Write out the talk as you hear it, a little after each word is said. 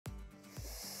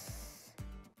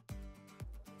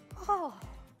Oh.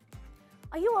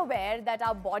 Are you aware that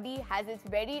our body has its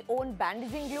very own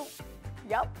bandaging glue?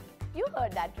 Yup, you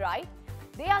heard that right.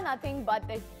 They are nothing but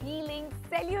the healing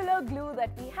cellular glue that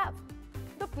we have,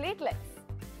 the platelets.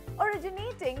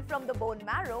 Originating from the bone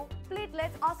marrow,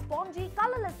 platelets are spongy,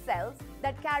 colorless cells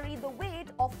that carry the weight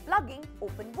of plugging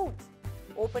open wounds.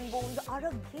 Open wounds are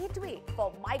a gateway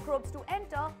for microbes to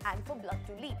enter and for blood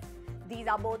to leave. These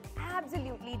are both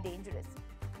absolutely dangerous.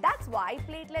 That's why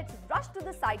platelets rush to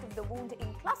the site of the wound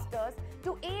in clusters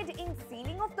to aid in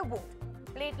sealing of the wound.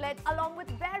 Platelets, along with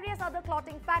various other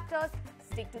clotting factors,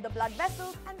 stick to the blood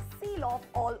vessels and seal off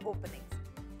all openings.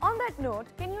 On that note,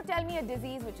 can you tell me a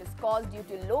disease which is caused due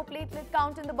to low platelet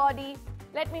count in the body?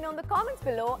 Let me know in the comments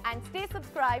below and stay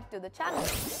subscribed to the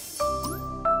channel.